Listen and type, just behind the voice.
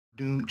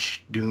I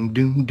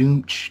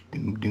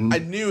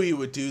knew he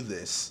would do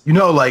this. You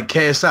know, like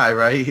KSI,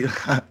 right?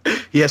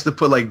 He has to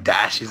put like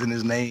dashes in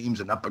his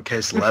names and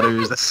uppercase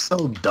letters. That's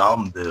so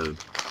dumb, dude.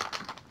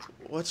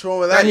 What's wrong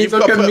with that? You've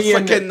got to put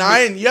freaking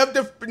 9. You have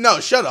to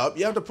shut up.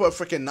 You have to put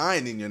freaking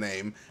 9 in your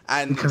name,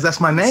 and because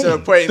that's my name.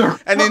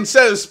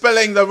 Instead of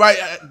spelling the right,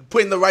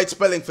 putting the right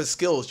spelling for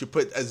skills, you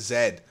put a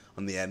Z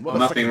on the end.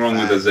 Nothing wrong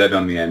with a Z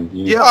on the end.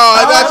 Yeah.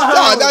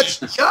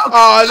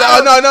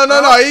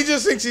 No. He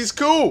just thinks he's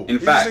cool. In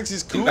fact,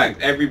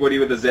 everybody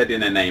with a Z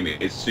in their name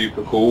is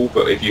super cool.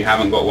 But if you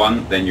haven't got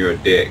one, then you're a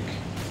dick.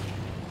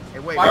 Hey,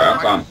 wait. I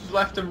can't.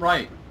 Left and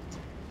right.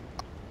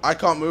 I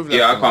can't move left.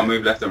 Yeah, I can't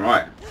move left and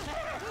right.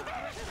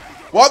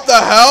 What the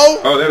hell?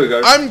 Oh, there we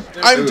go. I'm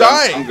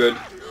dying. I'm good.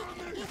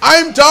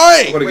 I'm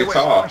dying. I've got a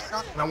guitar.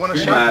 I want to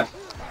Who's show. mad?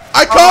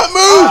 I can't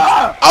move.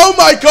 Oh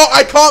my god,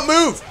 I can't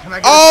move.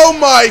 Oh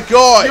my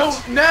god. Yo,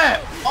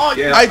 Nat. Oh,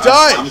 Yeah, I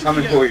died. I'm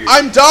coming for you.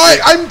 I'm dying.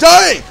 I'm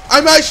dying.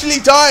 I'm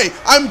actually dying.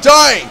 I'm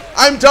dying.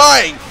 I'm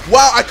dying.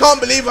 Wow, I can't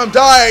believe I'm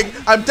dying.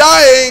 I'm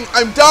dying.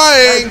 I'm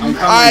dying.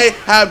 I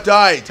have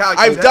died.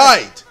 I've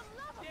died.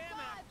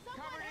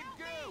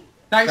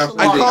 Thanks a lot,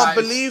 I can't guys.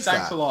 believe that.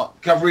 Thanks a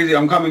lot. Caprizi,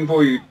 I'm coming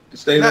for you.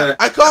 Stay there.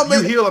 I can't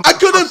move. I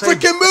couldn't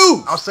freaking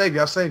move. I'll save you.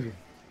 I'll save you.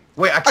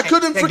 Wait, I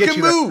couldn't freaking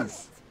move.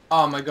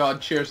 Oh my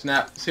god, cheers,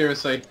 Nap.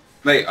 Seriously.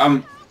 Mate,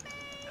 Nap,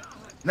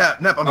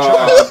 I'm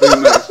oh,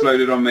 boom, that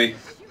exploded on me.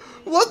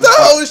 What the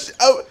hell is...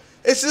 Oh,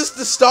 is this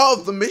the start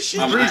of the mission?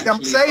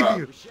 I'm saving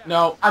you.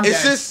 No, I'm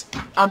dead.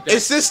 I'm dead.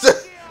 Is this the...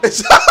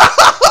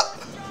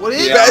 What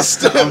is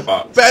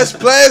best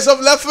players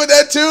of Left 4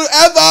 Dead 2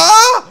 ever?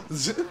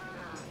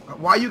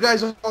 Why are you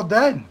guys all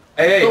dead?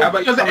 Hey, how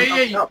about you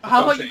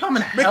how about you come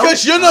and help?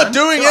 Because you're not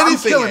doing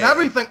anything. I'm killing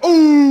everything.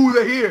 Ooh,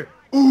 they're here.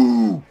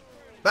 Ooh.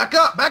 Back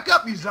up,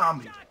 you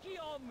zombie.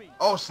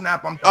 Oh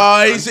snap! I'm done.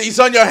 Oh, he's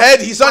on your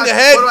head. He's on your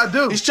head. What do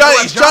I do? He's trying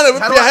to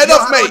rip your head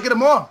off, mate. How do I get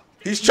him off?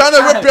 He's trying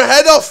to rip your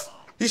head off.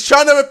 He's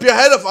trying to rip your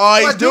head off.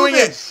 Oh, he's doing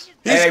it.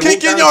 He's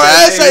kicking your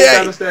ass,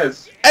 hey,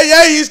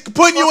 he's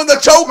putting you in the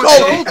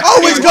chokehold.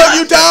 Oh, he's got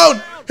you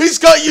down. He's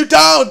got you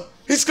down.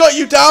 He's got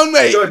you down,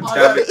 mate. God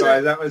damn it,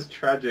 guys. That was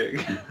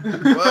tragic.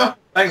 Well,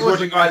 thanks for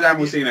watching, guys, and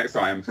we'll see you next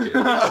time.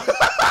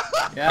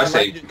 I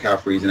say Cal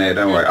Freezing here.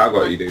 Don't worry. I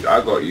got you, dude.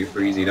 I got you,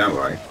 Freezy. Don't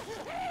worry.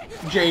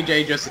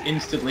 JJ just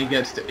instantly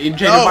gets to...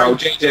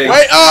 JJ.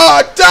 Wait,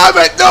 oh, damn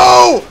it,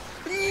 no!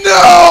 No!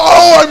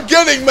 Oh, I'm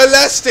getting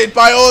molested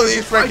by all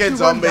these freaking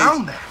zombies.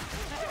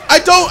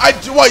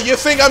 What, you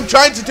think I'm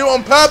trying to do it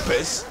on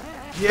purpose?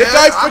 Yeah, the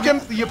guy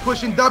freaking... You're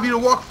pushing W to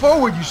walk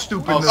forward, you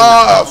stupid noob.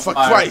 Oh, for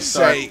Christ's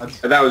sake.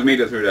 That was me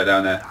that threw that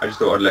down there. I just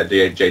thought I'd let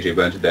JJ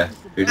burn to death.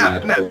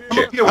 Help me.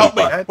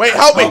 Wait,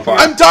 help me.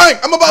 I'm dying.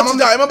 I'm about to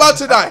die. I'm about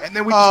to die. And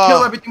then we just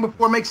kill everything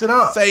before it makes it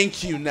up.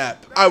 Thank you,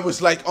 Nap. I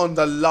was like on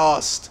my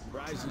last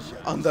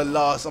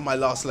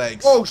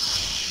legs. Oh,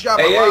 shut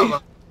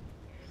up.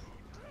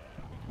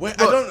 Wait,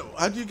 I don't know.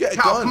 How do you get a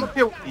gun? Come up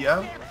here,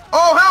 yeah.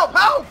 Oh, help!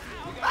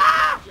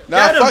 Ah!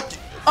 Nah, fuck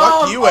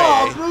you, AA.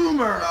 Oh,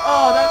 Boomer.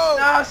 Oh,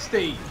 that's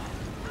nasty.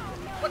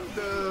 What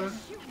the?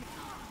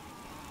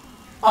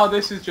 Oh,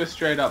 this is just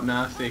straight up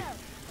nasty.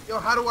 Yo,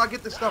 how do I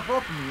get this stuff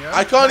off of me, yeah?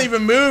 I can't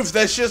even move.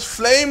 There's just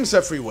flames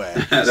everywhere.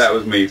 That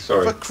was me,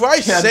 sorry. For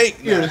Christ's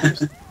sake, man.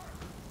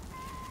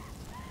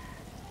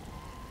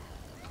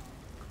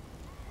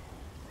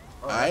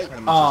 Alright.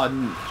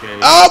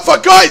 Oh, for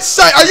God's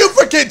sake! Are you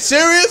freaking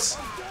serious?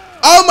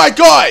 Oh my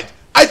God!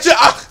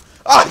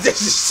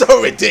 This is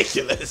so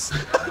ridiculous.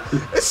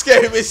 This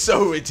game is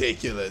so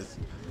ridiculous.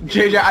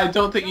 JJ, I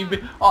don't think you've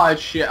been... Oh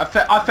shit! I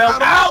fell down.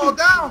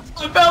 I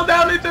fell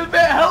down into the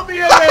pit. Help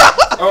me!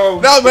 Oh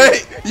no,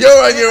 mate,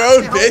 you're on your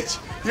own, bitch.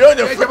 You're on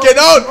your freaking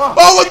own.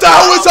 Oh, what the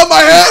hell was on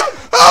my head?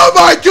 Oh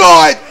my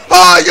God!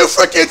 Oh, you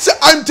freaking...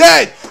 I'm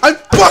dead. I'm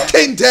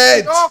fucking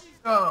dead.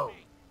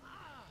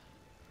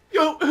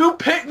 Yo, who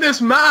picked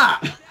this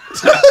map?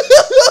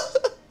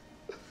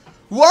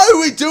 Why are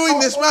we doing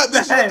this map?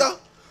 This is the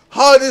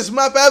hardest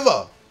map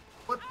ever.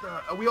 What the?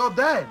 Are we all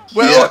dead?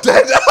 We're all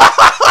dead.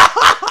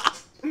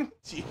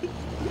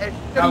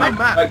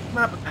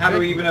 How do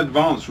we even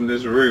advance from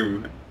this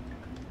room?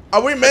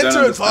 Are we meant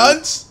to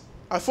advance?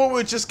 I thought we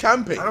were just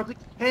camping. I don't think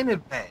you can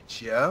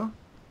advance, yo.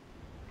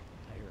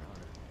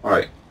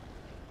 Alright.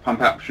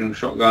 Pump action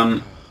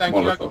shotgun.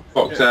 Molotov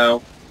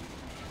cocktail.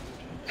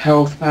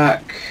 Health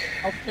pack.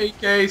 I'll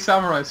take a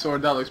samurai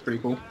sword. That looks pretty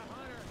cool.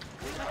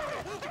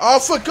 Oh,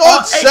 for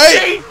God's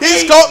sake!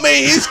 He's got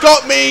me! He's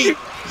got me!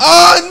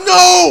 Oh,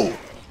 no!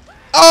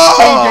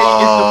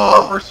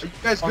 Oh! You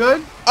guys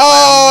good?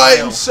 Oh,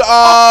 I'm so...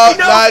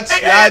 lads,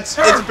 it's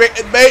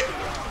mate.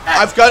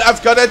 I've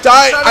got to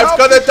die. I've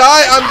got to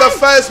die. I'm the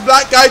first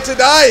black guy to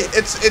die.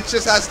 It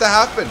just has to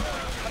happen.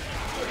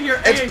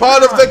 It's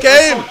part of the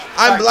game.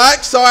 I'm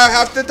black, so I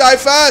have to die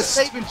first.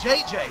 Saving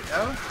JJ,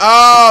 though.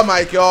 Oh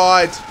my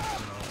God!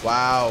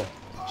 Wow.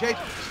 JJ,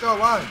 you're still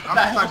alive.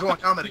 I'm not going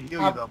down there to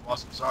heal you, though,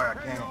 boss. I'm sorry, I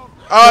can't.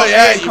 Oh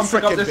yeah, you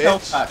freaking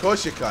bitch. Of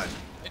course you can.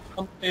 It's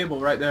on the table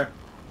right there.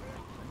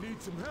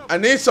 I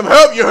need some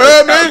help. You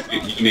heard me?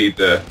 You need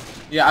the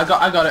Yeah, I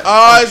got it.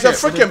 Oh, there's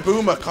a freaking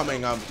boomer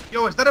coming up.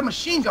 Yo, is that a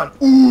machine gun?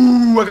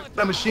 Ooh, I got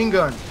a machine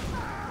gun.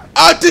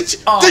 Ah,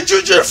 did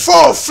you just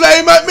throw a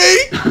flame at me?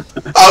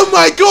 Oh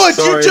my god,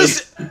 Sorry.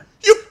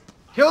 you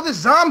Kill this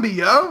zombie,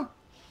 yo.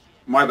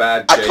 My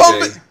bad, I JJ.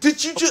 can't.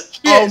 Did you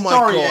just? Yeah, Oh my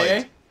sorry, god.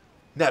 eh?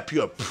 Nap,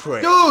 you're a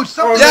prick. Dude,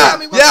 someone Yeah,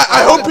 me yeah.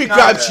 I hope he Okay.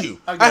 grabs you.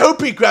 Okay. I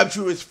hope he grabs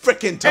you with his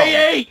freaking tongue.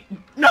 Hey,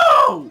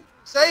 no!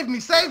 Save me,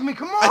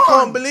 come on. I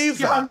can't believe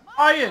Yeah, that. I'm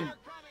dying.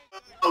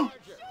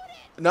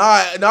 No.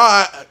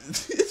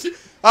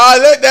 Ah,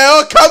 look, they're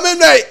all coming,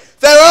 mate.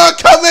 They're all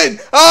coming.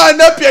 Ah,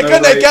 Nap, you're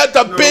gonna way. get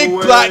the No big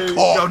way. black Yo,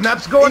 hawk.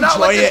 Nap's going out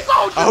Enjoy like a it.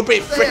 soldier. I hope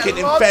it Say freaking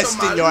hello to infests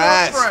my in your little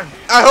ass. friend.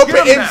 I hope Get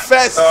it him, Nap.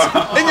 infests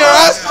in your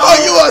ass.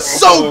 Oh, you are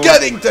so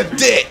getting the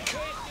dick.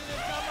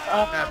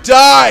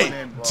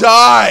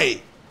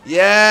 Die.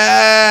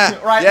 Yeah.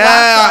 Right, Yeah.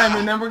 last time,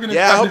 and then we're gonna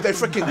Yeah, I try hope this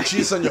they freaking one.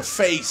 jizz on your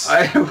face.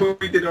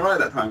 We did alright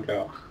that time,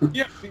 Carl.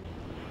 Yeah.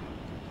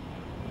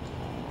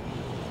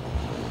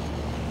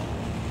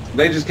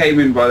 They just came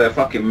in by their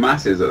fucking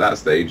masses at that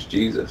stage.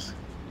 Jesus.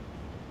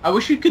 I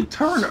wish you could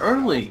turn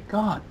early.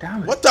 God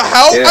damn it. What the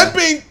hell? Yeah. I'm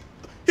being...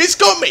 He's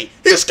got me!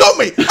 He's got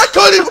me! I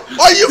can't even...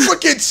 Are you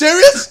freaking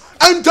serious?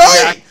 I'm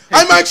dying!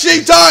 I'm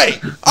actually dying!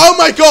 Oh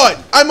my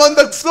god! I'm on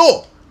the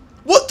floor!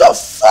 What the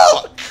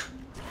fuck?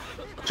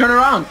 Turn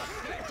around.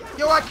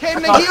 Yo, I came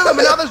to heal him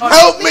and others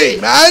Help me,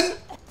 man!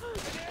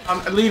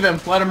 Leave him.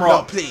 Let him No,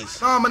 roll.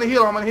 please. No, I'm gonna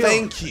heal him.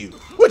 Thank you.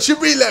 What you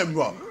mean let him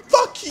rob?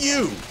 Fuck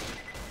you!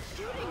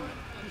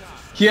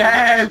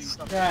 Yes.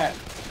 Yeah.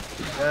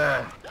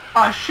 Yeah.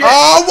 Oh shit.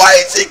 Oh,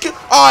 why is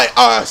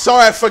he...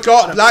 sorry, I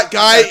forgot. Black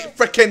guy.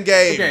 Freaking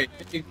game.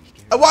 Okay.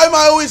 Why am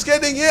I always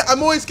getting hit?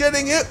 I'm always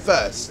getting hit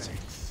first.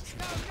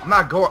 I'm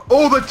not going.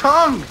 Oh, the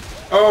tongue.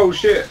 Oh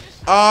shit.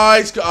 Oh,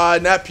 he's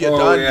got... Nap, you're Oh,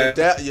 done. yeah. You're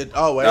dead.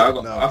 Oh, wait.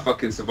 No, No. I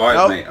fucking survived,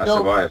 No. mate. I No.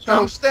 survived.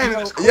 I'm standing.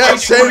 This Yeah, JJ,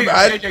 same, come here.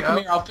 man. JJ, come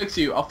here. I'll fix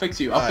you. I'll fix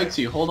you. I'll Alright. fix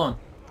you. Hold on.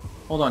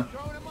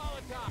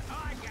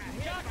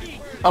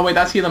 Oh wait,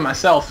 that's healing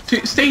myself.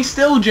 Stay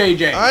still,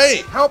 JJ.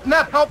 Alright. Help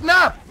Nap.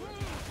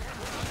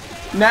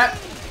 Nat,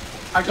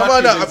 I got Come on,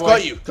 you, Nap. big I've boy.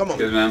 got you. Come on.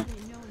 Good man.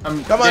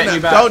 I'm Come on, getting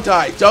you Nap. back. Don't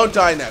die. Don't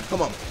die, Nap.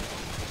 Come on.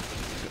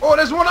 Oh,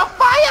 there's one on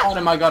fire. Got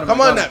him, I got him. Come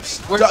I on, got him. Naps.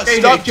 Where's Stop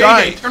JJ?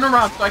 dying. JJ, turn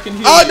around so I can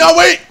heal Oh, you. no,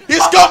 wait. He's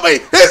got me.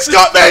 He's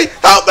got me.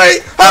 Help me.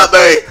 Help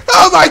me.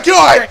 Oh, my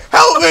God.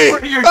 Help me.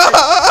 Over here,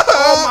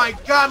 Oh my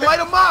God, light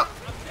him up.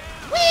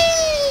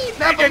 Whee!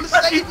 Nap, I'm JJ,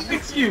 gonna let me save you.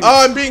 fix you.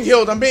 Oh, I'm being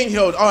healed. I'm being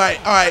healed. All right.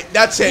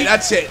 That's it.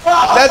 Let's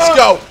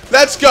go.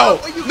 Let's go.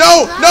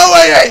 No,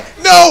 AA.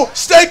 No,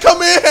 stay.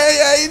 Come here,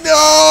 AA.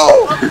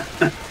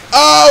 No.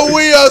 Oh,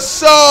 we are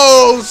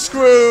so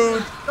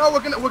screwed. No, we're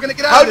gonna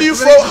get out. How of do you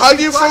this. throw? We're gonna How keep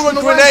do you throw a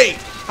blasting away. grenade?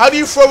 How do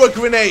you throw a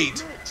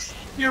grenade?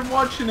 You're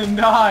watching him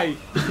die.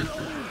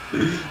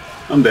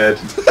 I'm dead.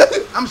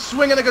 I'm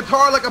swinging a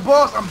guitar like a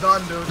boss. I'm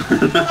done, dude.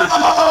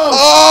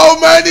 Oh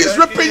man, he's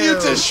ripping you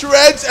to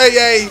shreds,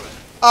 AA.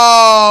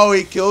 Oh,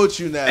 he killed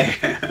you now.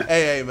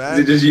 AA, Is man.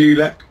 it just you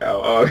left,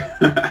 Carl? Oh,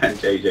 and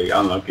JJ,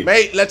 unlucky.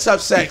 Mate, let's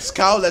have sex.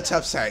 Carl, let's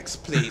have sex.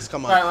 Please,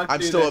 come on. Alright, let's I'm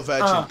do still a this.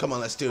 virgin. Come on,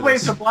 let's do Wait,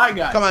 this. it's a black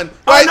guy. Come on.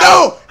 Oh,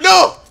 Wait,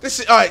 no! This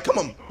is... Alright, come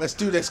on. Let's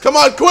do this. Come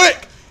on,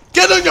 quick!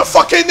 Get on your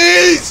fucking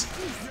knees!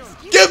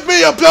 Give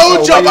me a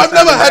blowjob! I've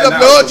never had a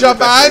blowjob,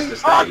 man!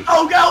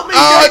 Oh, help me,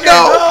 Oh, JJ,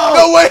 no!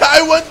 No, wait,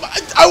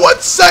 I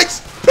want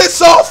sex!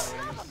 Piss off!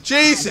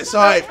 Jesus,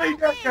 alright.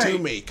 Do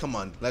me. Come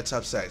on, let's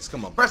have sex.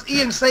 Come on. Press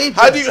E and save.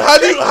 How do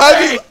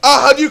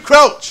you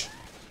crouch?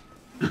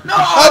 No!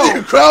 How do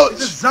you crouch?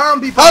 There's a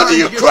zombie. How do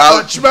you behind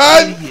crouch, you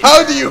man? idiot.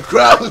 How do you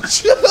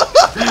crouch?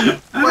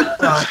 What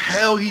the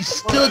hell? He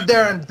stood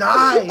there and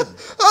died.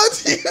 How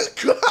do you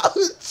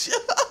crouch?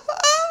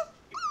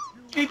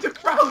 You need to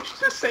crouch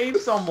to save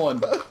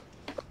someone. All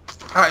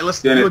right,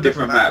 let's Doing do a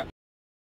different map.